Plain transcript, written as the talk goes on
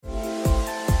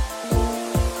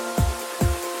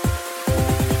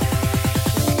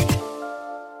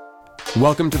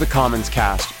Welcome to the Commons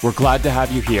Cast. We're glad to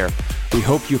have you here. We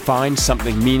hope you find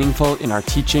something meaningful in our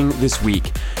teaching this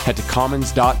week. Head to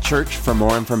commons.church for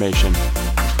more information.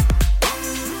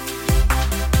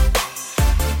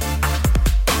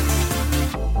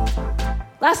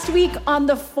 Last week, on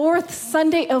the fourth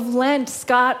Sunday of Lent,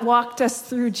 Scott walked us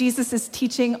through Jesus'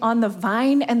 teaching on the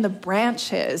vine and the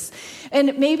branches.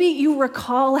 And maybe you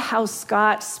recall how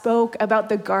Scott spoke about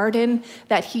the garden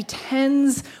that he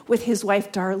tends with his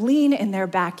wife Darlene in their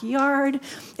backyard,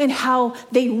 and how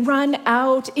they run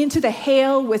out into the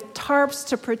hail with tarps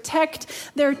to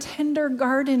protect their tender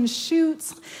garden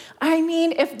shoots. I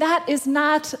mean, if that is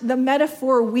not the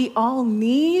metaphor we all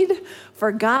need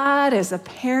for God as a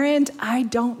parent, I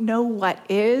don't know what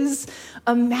is.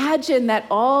 Imagine that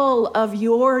all of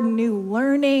your new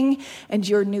learning and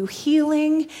your new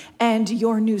healing and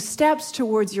your new steps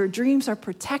towards your dreams are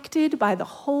protected by the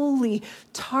holy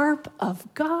tarp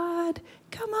of God.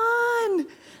 Come on,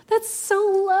 that's so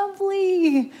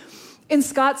lovely. In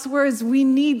Scott's words, we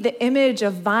need the image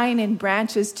of vine and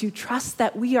branches to trust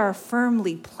that we are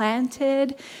firmly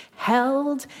planted,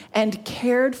 held, and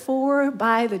cared for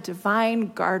by the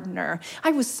divine gardener.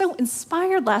 I was so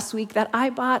inspired last week that I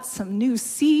bought some new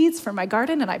seeds for my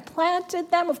garden and I planted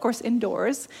them, of course,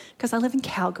 indoors, because I live in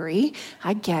Calgary.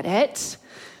 I get it.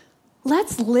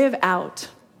 Let's live out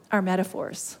our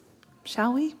metaphors,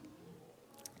 shall we?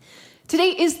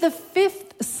 Today is the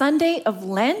fifth Sunday of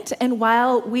Lent, and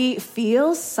while we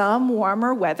feel some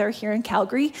warmer weather here in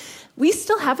Calgary, we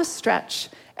still have a stretch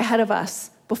ahead of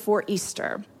us before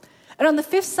Easter. And on the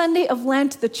fifth Sunday of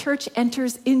Lent, the church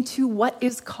enters into what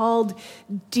is called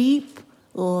Deep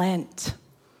Lent.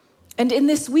 And in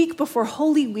this week before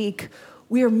Holy Week,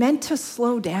 we are meant to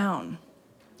slow down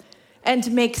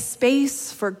and make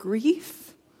space for grief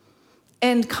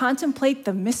and contemplate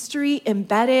the mystery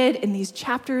embedded in these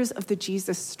chapters of the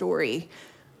Jesus story.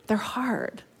 They're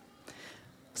hard.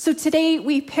 So today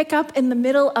we pick up in the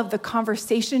middle of the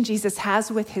conversation Jesus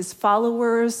has with his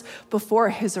followers before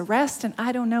his arrest. And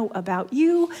I don't know about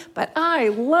you, but I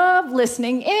love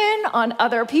listening in on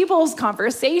other people's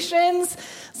conversations.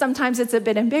 Sometimes it's a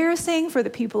bit embarrassing for the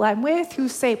people I'm with who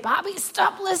say, Bobbi,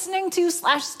 stop listening to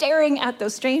 / staring at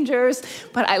those strangers.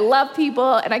 But I love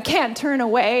people and I can't turn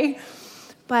away.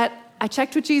 But I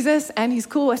checked with Jesus, and he's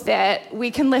cool with it.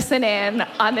 We can listen in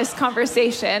on this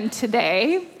conversation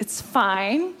today. It's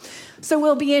fine. So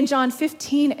we'll be in John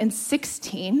 15 and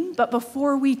 16. But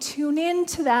before we tune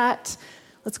into that,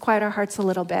 let's quiet our hearts a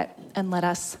little bit and let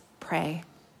us pray.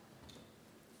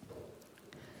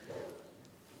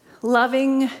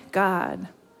 Loving God,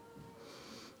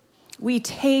 we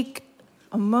take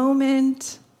a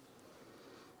moment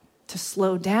to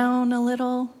slow down a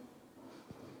little,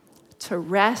 to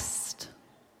rest,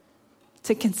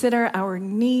 to consider our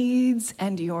needs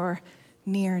and your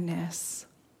nearness.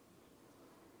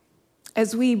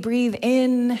 As we breathe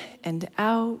in and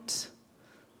out,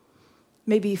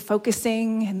 maybe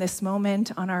focusing in this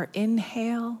moment on our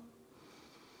inhale,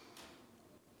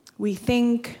 we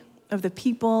think of the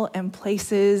people and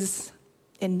places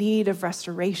in need of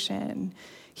restoration,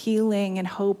 healing, and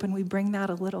hope, and we bring that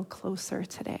a little closer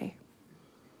today.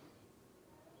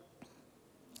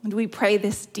 And we pray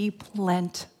this deep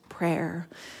Lent prayer.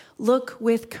 Look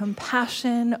with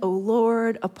compassion, O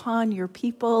Lord, upon your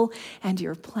people and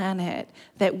your planet,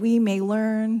 that we may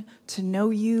learn to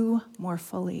know you more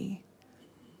fully.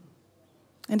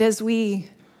 And as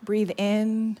we breathe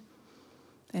in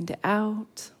and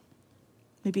out,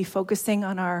 maybe focusing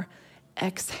on our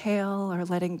exhale, our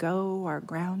letting go, our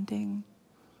grounding,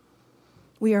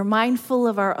 we are mindful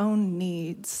of our own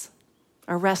needs,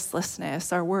 our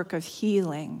restlessness, our work of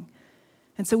healing.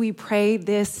 And so we pray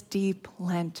this deep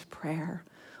Lent prayer.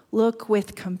 Look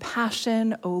with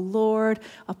compassion, O Lord,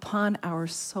 upon our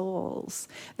souls,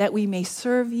 that we may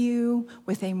serve you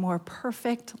with a more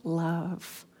perfect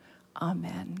love.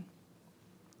 Amen.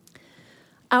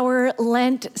 Our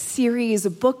Lent series,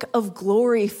 Book of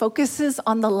Glory, focuses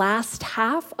on the last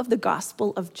half of the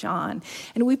Gospel of John.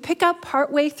 And we pick up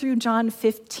partway through John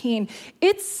 15.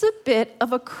 It's a bit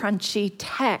of a crunchy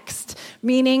text,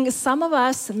 meaning some of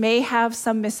us may have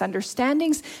some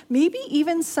misunderstandings, maybe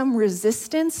even some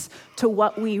resistance to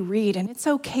what we read. And it's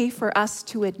okay for us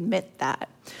to admit that.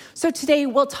 So today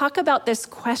we'll talk about this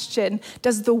question: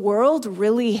 does the world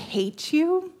really hate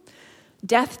you?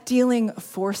 Death-dealing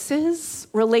forces,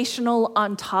 relational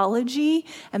ontology,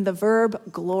 and the verb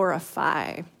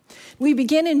glorify. We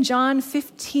begin in John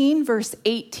 15, verse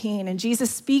 18, and Jesus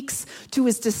speaks to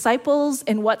his disciples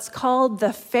in what's called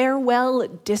the farewell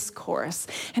discourse.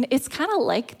 And it's kind of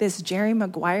like this Jerry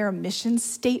Maguire mission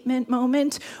statement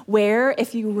moment where,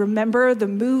 if you remember the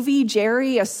movie,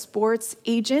 Jerry, a sports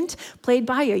agent played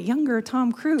by a younger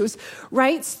Tom Cruise,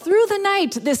 writes through the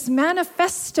night this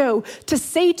manifesto to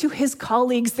say to his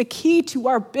colleagues, the key to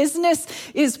our business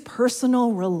is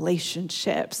personal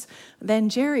relationships. Then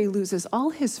Jerry loses all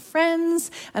his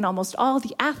friends and almost all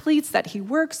the athletes that he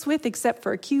works with, except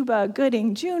for Cuba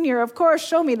Gooding Jr., of course,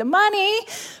 show me the money.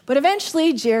 But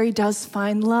eventually, Jerry does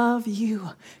find love. You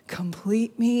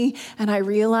complete me. And I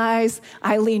realize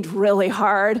I leaned really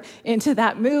hard into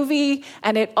that movie.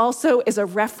 And it also is a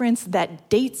reference that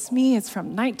dates me. It's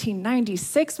from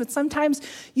 1996, but sometimes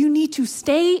you need to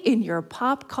stay in your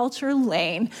pop culture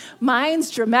lane.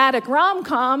 Mine's dramatic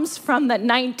rom-coms from the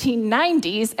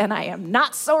 1990s, and I am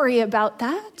not sorry about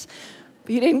that.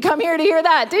 But you didn't come here to hear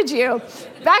that, did you?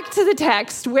 Back to the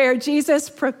text where Jesus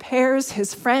prepares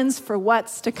his friends for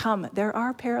what's to come. There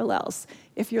are parallels,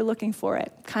 if you're looking for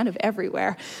it, kind of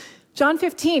everywhere. John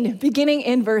 15, beginning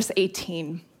in verse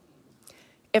 18.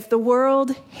 If the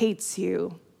world hates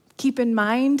you, keep in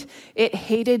mind it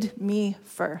hated me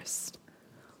first.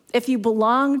 If you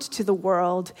belonged to the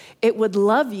world, it would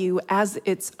love you as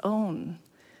its own.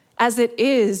 As it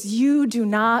is, you do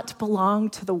not belong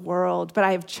to the world, but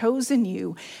I have chosen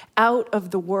you out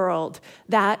of the world.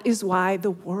 That is why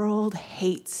the world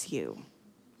hates you.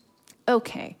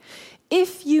 Okay,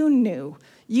 if you knew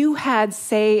you had,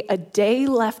 say, a day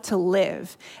left to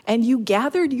live, and you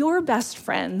gathered your best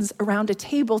friends around a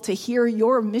table to hear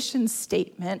your mission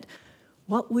statement,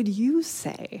 what would you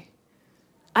say?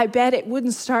 I bet it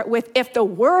wouldn't start with, if the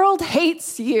world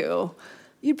hates you.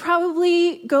 You'd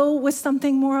probably go with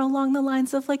something more along the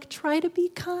lines of, like, try to be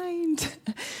kind.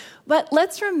 But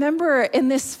let's remember in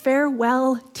this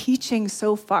farewell teaching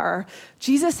so far,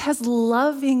 Jesus has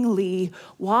lovingly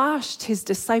washed his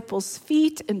disciples'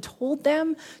 feet and told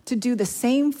them to do the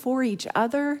same for each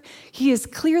other. He has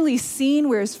clearly seen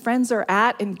where his friends are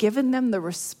at and given them the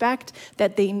respect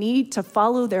that they need to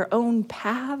follow their own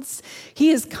paths. He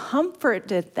has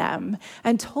comforted them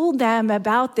and told them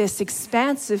about this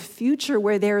expansive future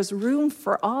where there's room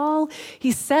for all.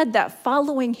 He said that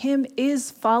following him is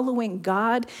following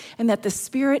God, and that the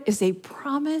Spirit is a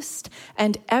promised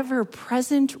and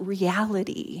ever-present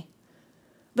reality.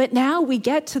 But now we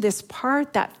get to this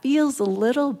part that feels a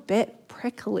little bit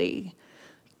prickly.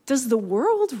 Does the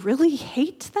world really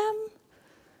hate them?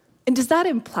 And does that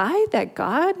imply that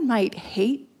God might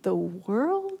hate the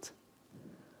world?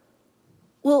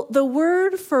 Well, the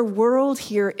word for world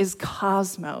here is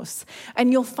cosmos,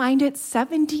 and you'll find it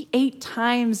 78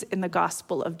 times in the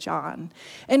Gospel of John.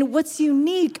 And what's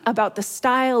unique about the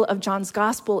style of John's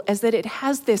Gospel is that it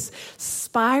has this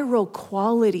spiral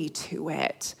quality to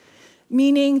it,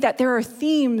 meaning that there are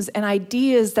themes and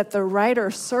ideas that the writer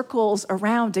circles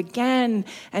around again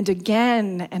and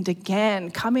again and again,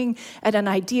 coming at an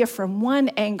idea from one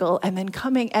angle and then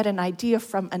coming at an idea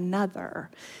from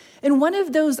another. And one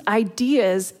of those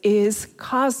ideas is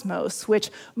cosmos,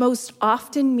 which most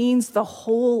often means the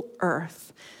whole earth.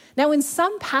 Now, in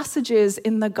some passages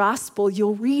in the gospel,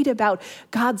 you'll read about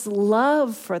God's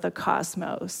love for the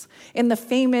cosmos. In the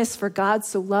famous "For God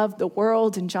so loved the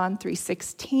world" in John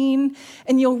 3:16,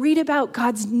 and you'll read about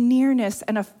God's nearness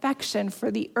and affection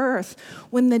for the earth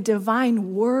when the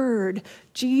divine word,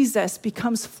 Jesus,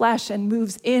 becomes flesh and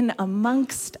moves in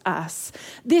amongst us.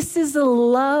 This is a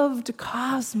loved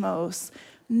cosmos,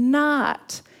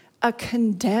 not a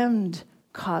condemned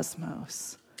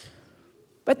cosmos.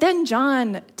 But then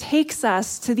John takes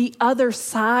us to the other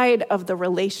side of the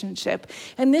relationship.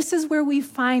 And this is where we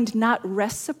find not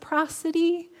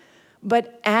reciprocity,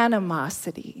 but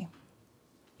animosity.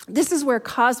 This is where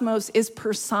cosmos is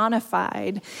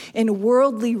personified in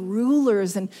worldly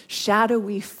rulers and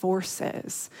shadowy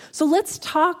forces. So let's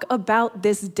talk about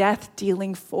this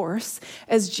death-dealing force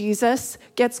as Jesus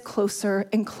gets closer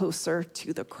and closer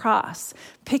to the cross.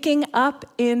 Picking up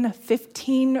in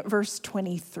 15, verse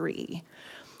 23.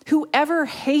 Whoever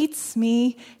hates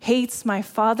me hates my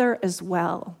Father as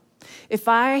well. If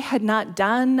I had not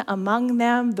done among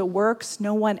them the works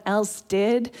no one else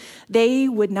did, they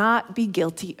would not be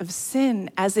guilty of sin.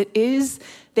 As it is,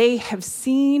 they have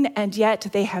seen and yet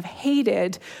they have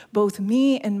hated both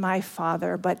me and my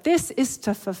Father. But this is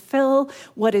to fulfill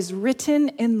what is written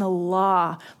in the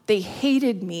law. They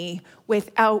hated me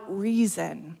without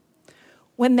reason.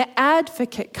 When the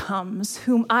advocate comes,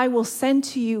 whom I will send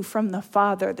to you from the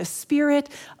Father, the Spirit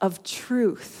of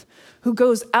truth, who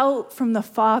goes out from the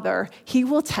Father, he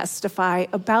will testify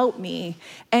about me.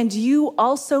 And you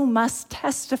also must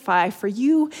testify, for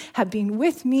you have been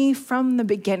with me from the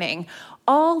beginning.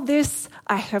 All this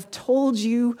I have told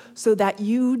you so that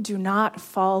you do not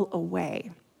fall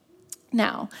away.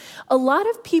 Now, a lot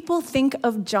of people think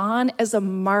of John as a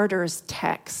martyr's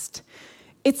text.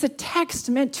 It's a text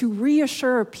meant to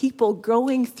reassure people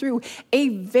going through a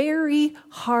very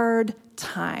hard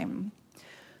time.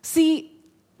 See,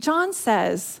 John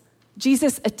says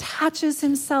Jesus attaches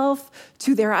himself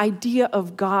to their idea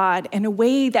of God in a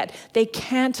way that they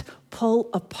can't pull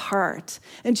apart.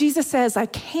 And Jesus says, I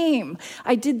came,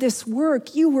 I did this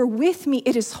work, you were with me,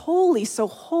 it is holy, so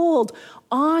hold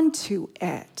on to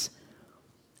it.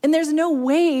 And there's no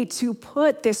way to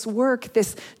put this work,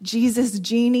 this Jesus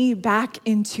genie, back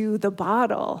into the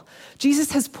bottle.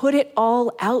 Jesus has put it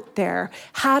all out there,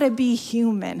 how to be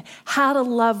human, how to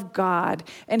love God,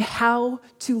 and how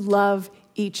to love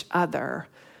each other.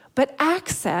 But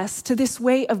access to this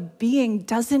way of being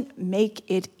doesn't make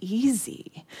it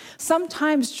easy.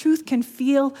 Sometimes truth can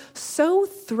feel so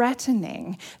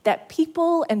threatening that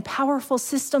people and powerful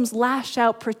systems lash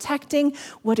out, protecting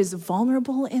what is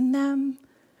vulnerable in them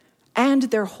and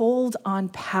their hold on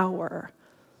power.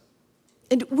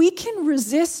 And we can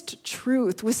resist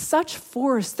truth with such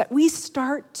force that we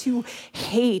start to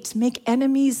hate, make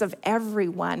enemies of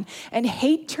everyone. And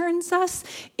hate turns us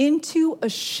into a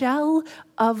shell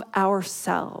of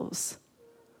ourselves.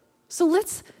 So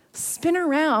let's spin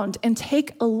around and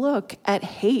take a look at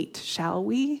hate, shall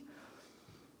we?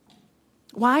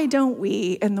 Why don't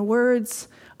we, in the words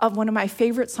of one of my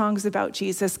favorite songs about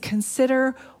Jesus,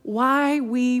 consider why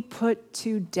we put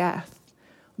to death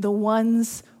the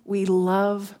ones we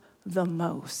love the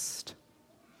most?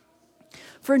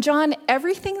 For John,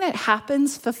 everything that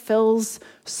happens fulfills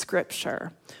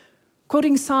Scripture.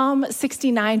 Quoting Psalm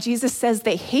 69, Jesus says,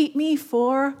 they hate me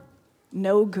for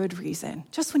no good reason.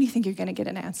 Just when you think you're going to get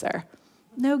an answer.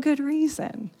 No good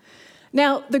reason.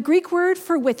 Now, the Greek word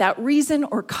for without reason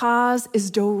or cause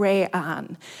is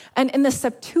dorean. And in the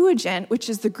Septuagint, which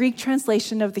is the Greek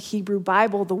translation of the Hebrew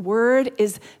Bible, the word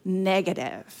is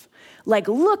negative. Like,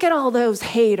 look at all those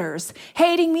haters,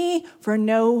 hating me for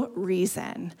no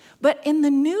reason. But in the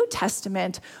New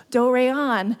Testament,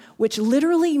 dorean, which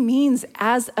literally means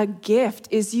as a gift,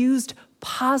 is used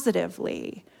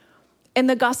positively. In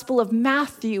the Gospel of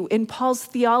Matthew, in Paul's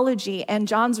theology and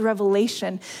John's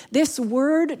revelation, this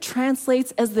word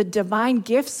translates as the divine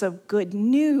gifts of good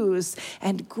news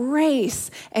and grace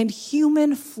and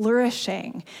human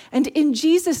flourishing. And in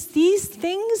Jesus, these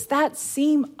things that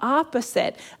seem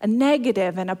opposite, a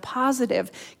negative and a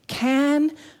positive,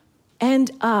 can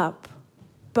end up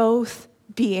both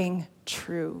being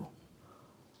true.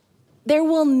 There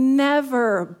will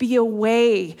never be a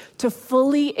way to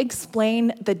fully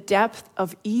explain the depth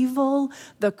of evil,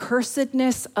 the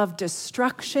cursedness of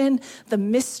destruction, the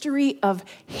mystery of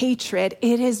hatred.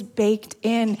 It is baked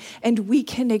in, and we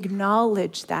can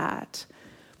acknowledge that.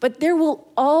 But there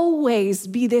will always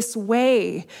be this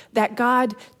way that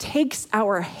God takes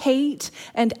our hate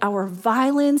and our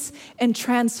violence and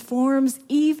transforms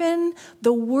even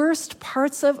the worst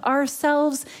parts of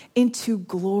ourselves into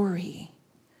glory,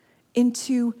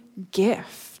 into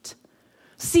gift.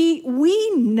 See,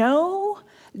 we know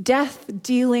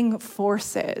death-dealing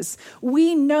forces.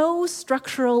 We know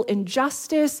structural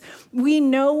injustice. We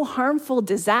know harmful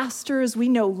disasters. We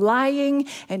know lying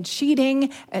and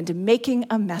cheating and making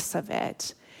a mess of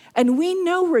it. And we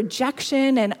know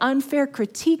rejection and unfair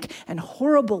critique and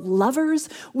horrible lovers.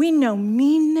 We know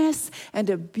meanness and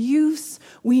abuse.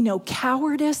 We know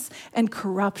cowardice and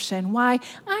corruption. Why?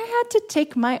 I had to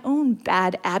take my own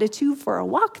bad attitude for a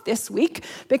walk this week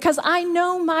because I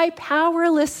know my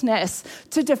powerlessness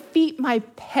to defeat my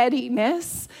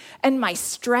pettiness and my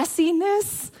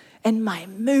stressiness and my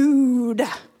mood.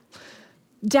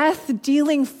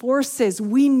 Death-dealing forces,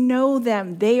 we know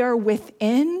them. They are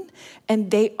within and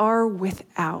they are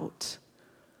without.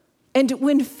 And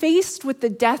when faced with the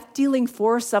death-dealing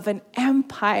force of an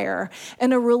empire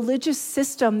and a religious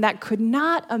system that could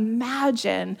not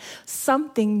imagine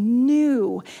something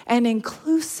new and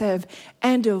inclusive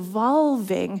and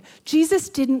evolving, Jesus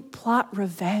didn't plot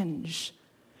revenge.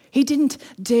 He didn't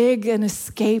dig an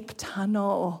escape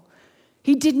tunnel.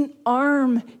 He didn't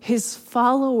arm his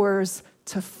followers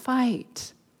to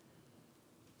fight.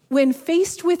 When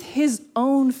faced with his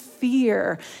own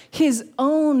fear, his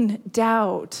own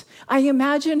doubt, I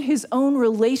imagine his own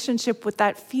relationship with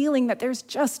that feeling that there's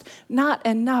just not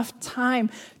enough time.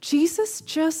 Jesus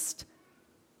just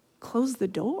close the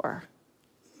door.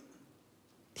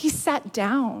 He sat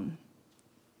down.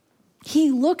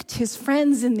 He looked his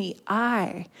friends in the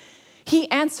eye. He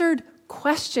answered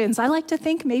questions. I like to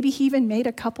think maybe he even made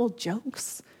a couple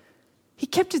jokes. He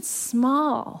kept it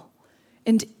small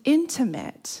and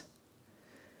intimate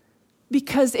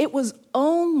because it was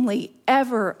only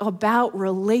ever about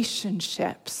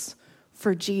relationships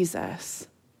for Jesus.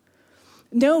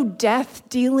 No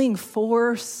death-dealing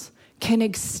force can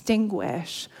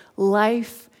extinguish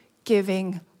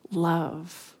life-giving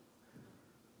love.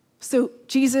 So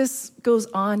Jesus goes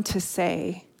on to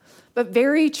say, but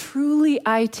very truly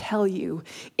I tell you,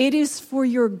 it is for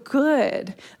your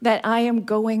good that I am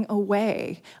going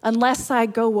away. Unless I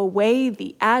go away,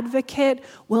 the advocate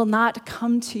will not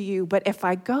come to you. But if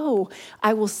I go,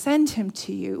 I will send him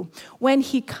to you. When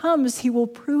he comes, he will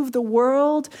prove the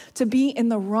world to be in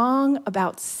the wrong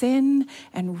about sin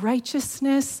and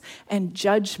righteousness and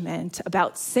judgment.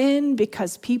 About sin,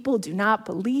 because people do not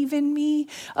believe in me.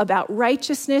 About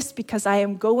righteousness, because I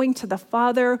am going to the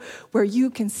Father where you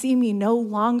can see me no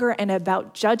longer, and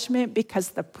about judgment because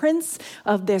the prince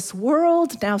of this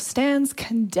world now stands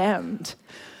condemned.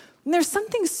 And there's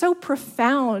something so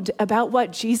profound about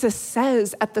what Jesus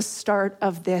says at the start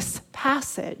of this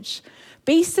passage.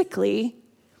 Basically,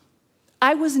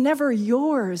 I was never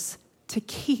yours to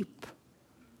keep.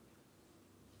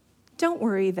 Don't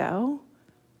worry though,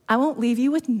 I won't leave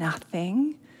you with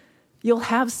nothing. You'll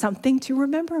have something to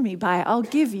remember me by. I'll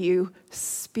give you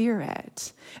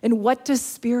Spirit. And what does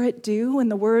Spirit do? In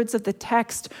the words of the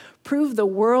text, prove the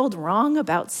world wrong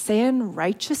about sin,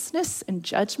 righteousness, and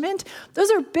judgment.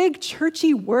 Those are big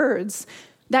churchy words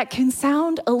that can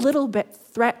sound a little bit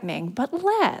threatening, but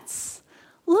let's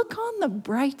look on the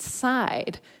bright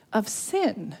side of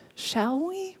sin, shall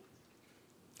we?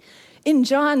 In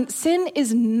John, sin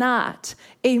is not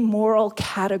a moral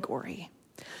category.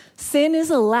 Sin is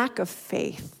a lack of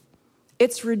faith.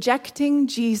 It's rejecting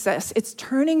Jesus. It's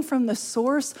turning from the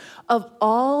source of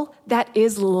all that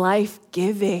is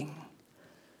life-giving.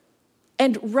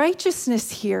 And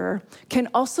righteousness here can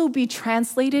also be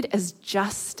translated as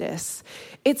justice.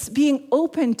 It's being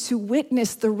open to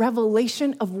witness the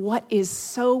revelation of what is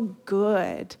so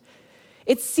good.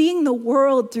 It's seeing the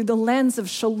world through the lens of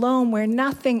shalom, where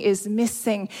nothing is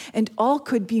missing and all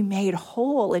could be made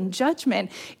whole. And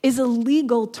judgment is a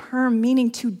legal term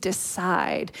meaning to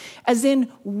decide, as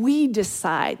in we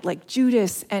decide, like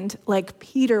Judas and like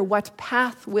Peter, what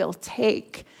path we'll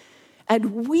take.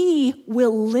 And we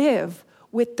will live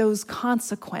with those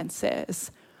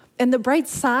consequences. And the bright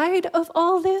side of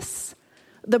all this,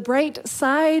 the bright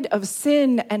side of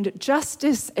sin and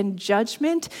justice and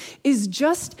judgment is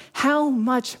just how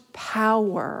much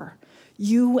power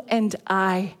you and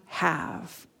I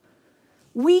have.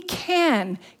 We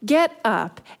can get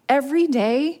up every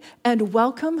day and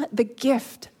welcome the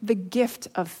gift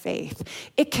of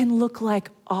faith. It can look like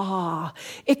awe.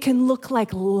 It can look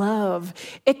like love.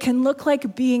 It can look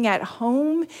like being at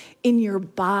home in your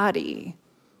body.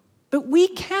 But we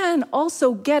can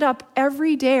also get up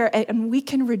every day and we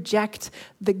can reject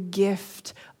the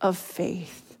gift of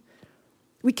faith.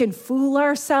 We can fool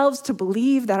ourselves to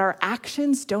believe that our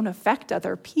actions don't affect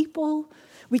other people.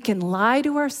 We can lie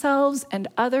to ourselves and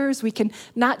others. We can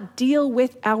not deal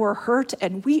with our hurt,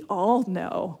 and we all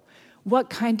know what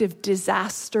kind of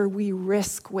disaster we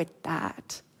risk with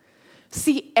that.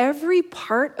 See, every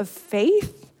part of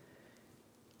faith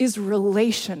is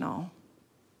relational.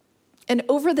 And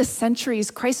over the centuries,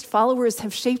 Christ followers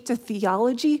have shaped a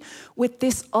theology with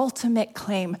this ultimate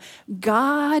claim: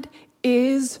 God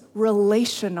is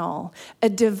relational, a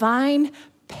divine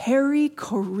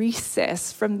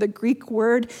perichoresis from the Greek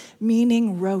word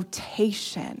meaning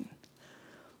rotation.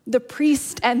 The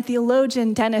priest and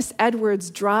theologian Dennis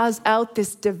Edwards draws out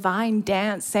this divine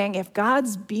dance, saying if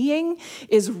God's being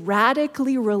is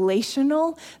radically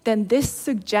relational, then this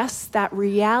suggests that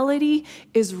reality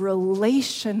is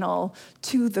relational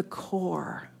to the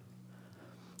core.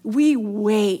 We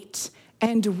wait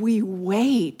and we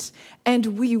wait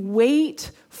and we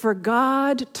wait for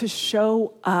God to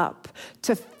show up,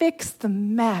 to fix the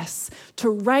mess, to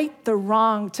right the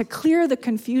wrong, to clear the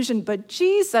confusion. But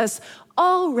Jesus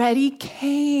already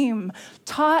came,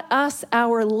 taught us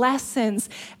our lessons,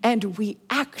 and we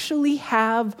actually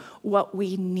have what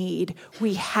we need.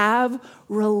 We have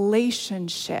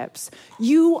relationships.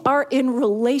 You are in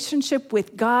relationship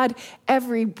with God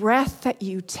every breath that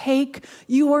you take.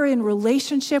 You are in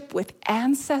relationship with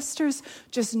ancestors,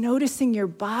 just noticing your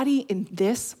body in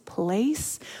this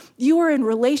place. You are in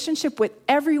relationship with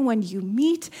everyone you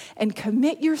meet and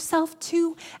commit yourself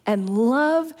to and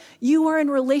love. You are in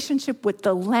relationship with with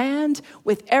the land,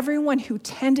 with everyone who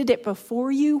tended it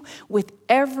before you, with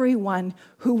everyone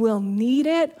who will need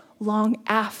it long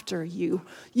after you.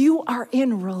 You are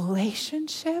in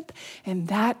relationship, and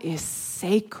that is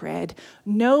sacred.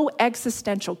 No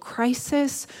existential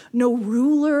crisis, no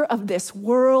ruler of this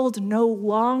world, no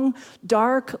long,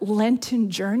 dark Lenten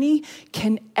journey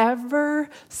can ever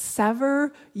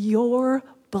sever your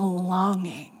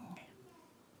belonging.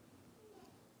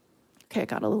 Okay, I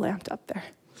got a little amped up there.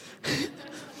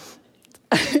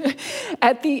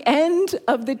 At the end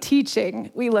of the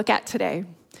teaching we look at today,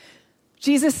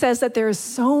 Jesus says that there is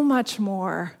so much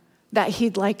more that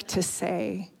he'd like to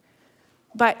say,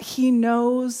 but he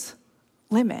knows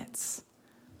limits.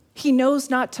 He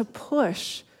knows not to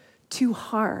push too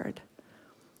hard.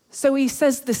 So he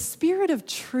says the Spirit of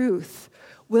truth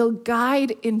will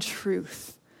guide in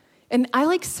truth. And I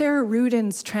like Sarah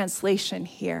Rudin's translation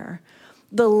here.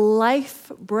 The life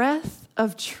breath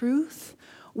of truth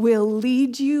will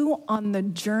lead you on the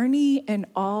journey in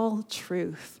all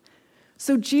truth.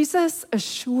 So Jesus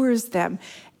assures them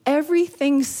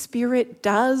everything Spirit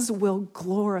does will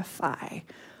glorify.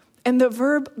 And the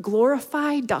verb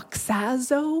glorify,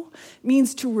 doxazo,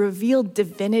 means to reveal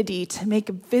divinity, to make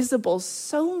visible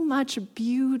so much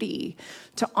beauty,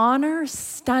 to honor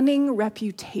stunning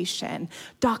reputation.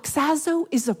 Doxazo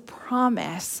is a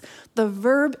promise. The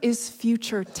verb is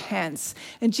future tense.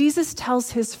 And Jesus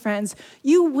tells his friends,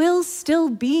 you will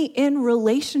still be in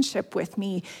relationship with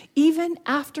me, even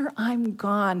after I'm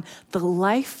gone. The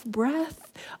life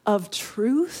breath of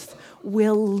truth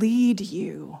will lead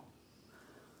you.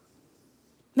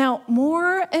 Now,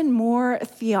 more and more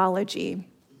theology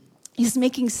is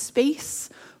making space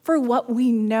for what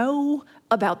we know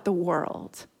about the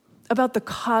world, about the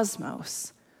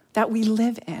cosmos that we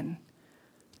live in,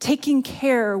 taking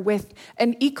care with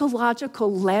an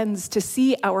ecological lens to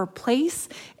see our place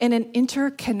in an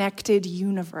interconnected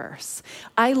universe.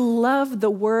 I love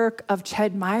the work of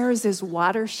Ched Myers'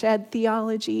 watershed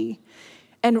theology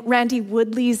and Randy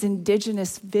Woodley's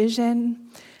indigenous vision,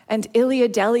 and Ilia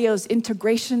Delio's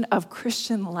integration of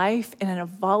Christian life in an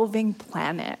evolving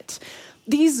planet.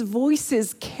 These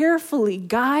voices carefully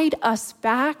guide us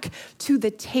back to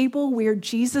the table where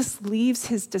Jesus leaves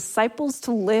his disciples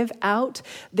to live out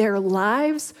their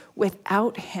lives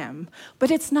without him.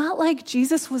 But it's not like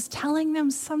Jesus was telling them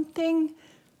something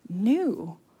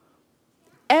new.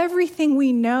 Everything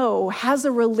we know has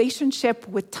a relationship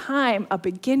with time, a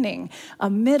beginning, a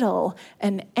middle,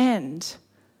 an end,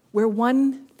 where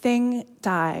one thing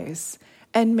dies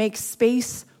and makes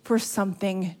space for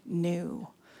something new.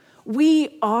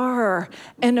 We are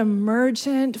an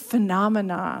emergent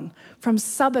phenomenon, from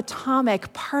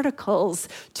subatomic particles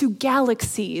to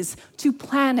galaxies, to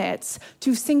planets,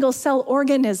 to single-cell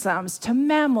organisms, to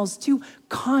mammals, to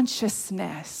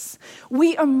consciousness.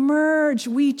 We emerge,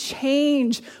 we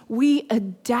change, we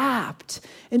adapt.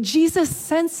 And Jesus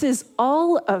senses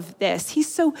all of this.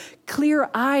 He's so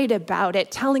clear-eyed about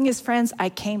it, telling his friends, I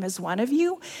came as one of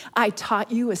you. I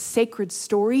taught you a sacred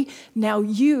story. Now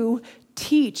you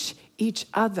teach each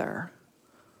other.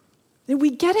 And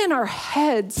we get in our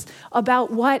heads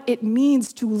about what it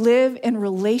means to live in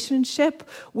relationship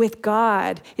with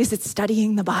God. Is it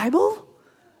studying the Bible?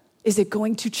 Is it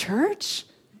going to church?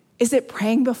 Is it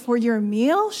praying before your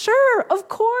meal? Sure, of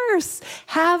course.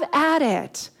 Have at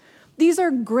it. These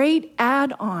are great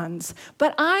add-ons,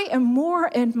 but I am more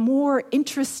and more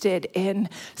interested in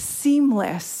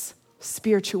seamless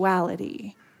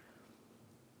spirituality.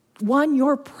 One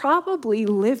you're probably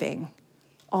living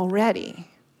already.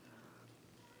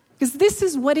 Because this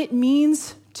is what it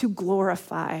means to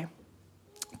glorify,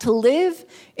 to live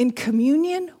in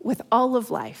communion with all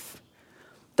of life.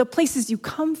 The places you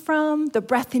come from, the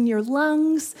breath in your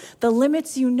lungs, the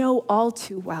limits you know all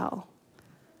too well.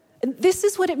 And this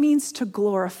is what it means to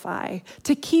glorify,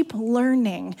 to keep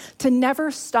learning, to never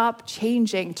stop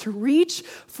changing, to reach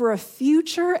for a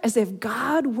future as if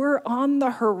God were on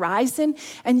the horizon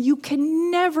and you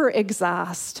can never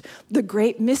exhaust the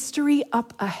great mystery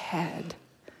up ahead.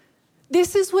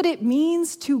 This is what it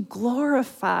means to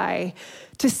glorify,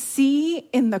 to see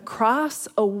in the cross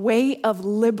a way of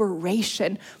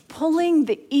liberation, pulling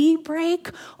the e-brake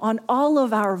on all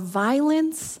of our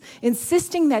violence,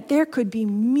 insisting that there could be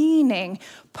meaning,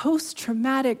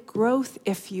 post-traumatic growth,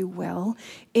 if you will,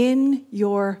 in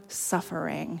your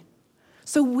suffering.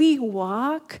 So we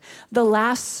walk the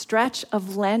last stretch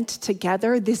of Lent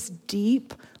together, this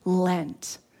deep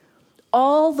Lent,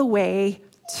 all the way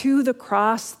to the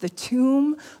cross, the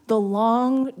tomb, the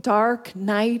long, dark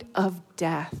night of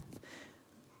death.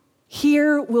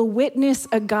 Here we'll witness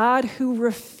a God who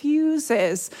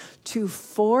refuses to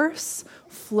force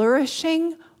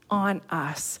flourishing on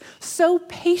us. So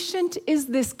patient is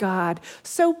this God,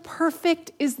 so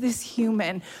perfect is this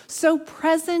human, so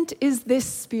present is this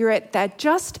spirit that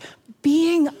just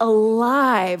being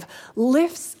alive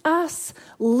lifts us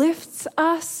in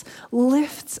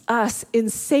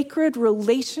sacred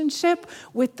relationship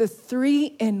with the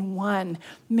three-in-one.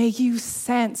 May you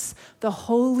sense the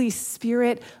Holy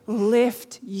Spirit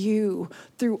lift you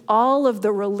through all of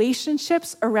the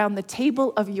relationships around the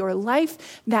table of your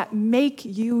life that make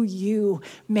you you.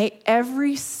 May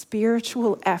every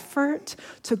spiritual effort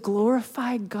to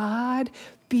glorify God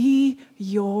be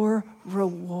your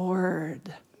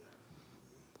reward.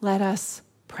 Let us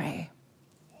pray.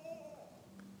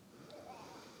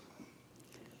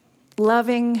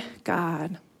 Loving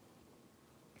God,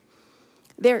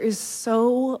 there is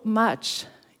so much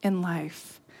in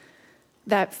life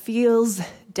that feels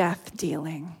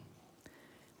death-dealing.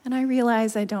 And I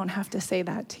realize I don't have to say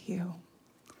that to you.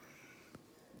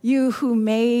 You who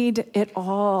made it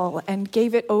all and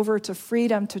gave it over to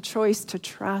freedom, to choice, to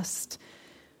trust.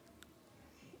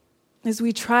 As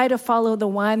we try to follow the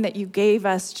one that you gave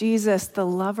us, Jesus, the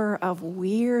lover of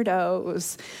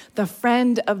weirdos, the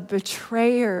friend of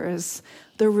betrayers,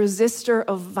 the resistor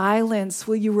of violence,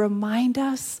 will you remind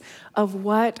us of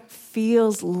what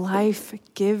feels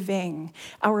life-giving,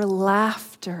 our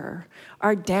laughter,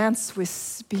 our dance with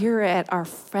spirit, our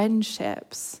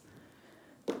friendships.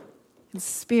 And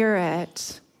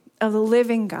Spirit of the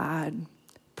living God,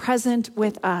 present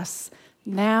with us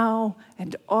now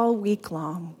and all week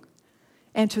long.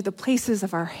 Enter the places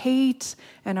of our hate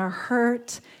and our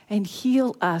hurt and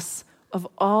heal us of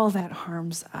all that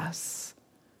harms us.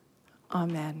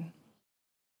 Amen.